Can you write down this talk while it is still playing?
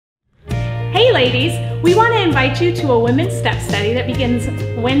Hey ladies, we want to invite you to a women's step study that begins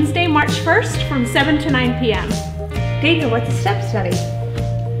Wednesday, March 1st from 7 to 9 p.m. David, what's a step study?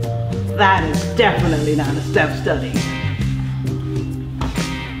 That is definitely not a step study.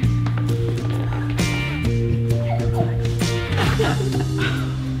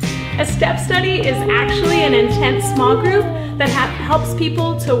 A step study is actually an intense small group that helps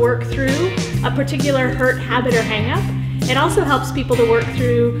people to work through a particular hurt, habit, or hang-up. It also helps people to work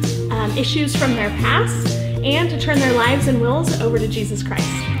through issues from their past and to turn their lives and wills over to Jesus Christ.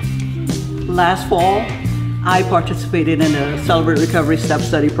 Last fall, I participated in a Celebrate Recovery Step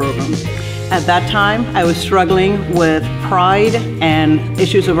Study program. At that time, I was struggling with pride and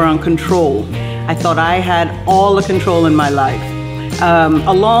issues around control. I thought I had all the control in my life.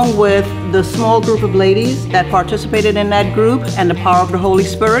 Along with the small group of ladies that participated in that group and the power of the Holy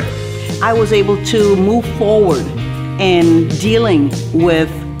Spirit, I was able to move forward in dealing with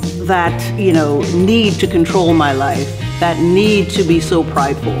that, need to control my life, that need to be so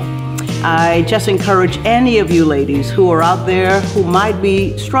prideful. I just encourage any of you ladies who are out there who might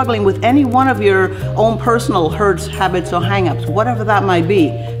be struggling with any one of your own personal hurts, habits, or hang-ups, whatever that might be,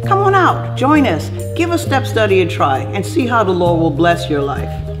 come on out, join us, give a step study a try, and see how the Lord will bless your life.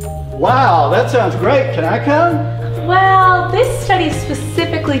 Wow, that sounds great. Can I come? Well, this study is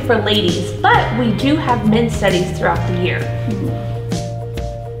specifically for ladies, but we do have men's studies throughout the year.